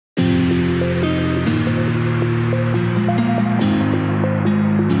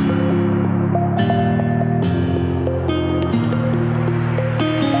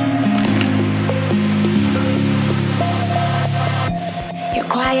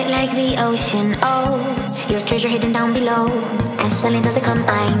it like the ocean, oh, your treasure hidden down below. As suddenly does it come,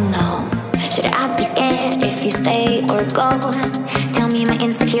 I know. Should I be scared if you stay or go? Tell me, am I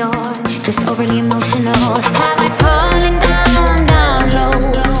insecure? Just overly emotional. Have I fallen down, down low?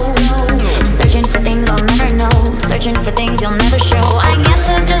 Searching for things I'll never know. Searching for things you'll never show. I guess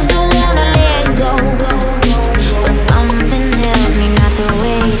I just don't wanna let go. But something tells me not to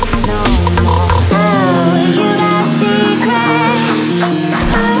wait no more. So you got secrets.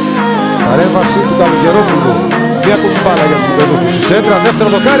 Παρέμβαση του Καλογερόπουλου. Μια κουμπί μπάλα για την πέδο του Σέντρα. Δεύτερο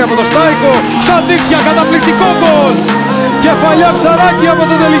δοκάρι από το Στάικο. Στα δίχτυα, καταπληκτικό γκολ. Κεφαλιά ψαράκι από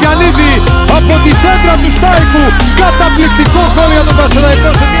τον Δελιγιαννίδη. Από τη σέντρα του Στάικου. Καταπληκτικό γκολ για τον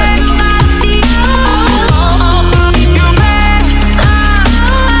Πανσεραϊκό.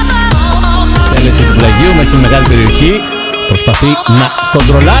 Τέλεση του Πλαγίου μες στη μεγάλη περιοχή. Προσπαθεί να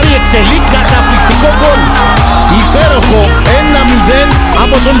κοντρολάρει, εκτελεί καταπληκτικό γκολ. Υπέροχο 1-0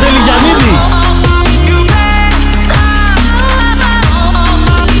 από τον Δελιγιαννίδη.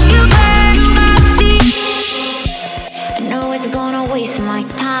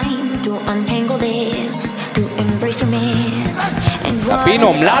 Καπίνο,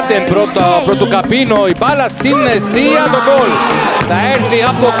 Μλάντεν πρώτο Καπίνο, η μπάλα στην αιστεία, το γκολ. Θα έρθει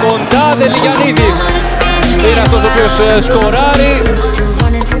από κοντά Δελιγιαννίδης. Είναι αυτός ο οποίος σκοράρει.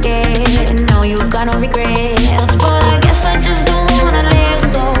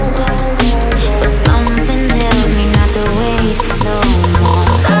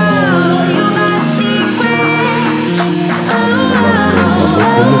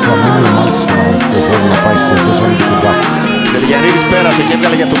 Δελιγιαννίδης πέρασε και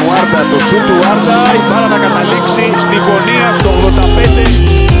έβγαλε για τον Ουάρντα το σουτ του Ουάρντα. Η μπάλα να καταλήξει στη γωνία στο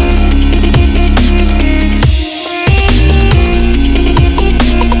 85.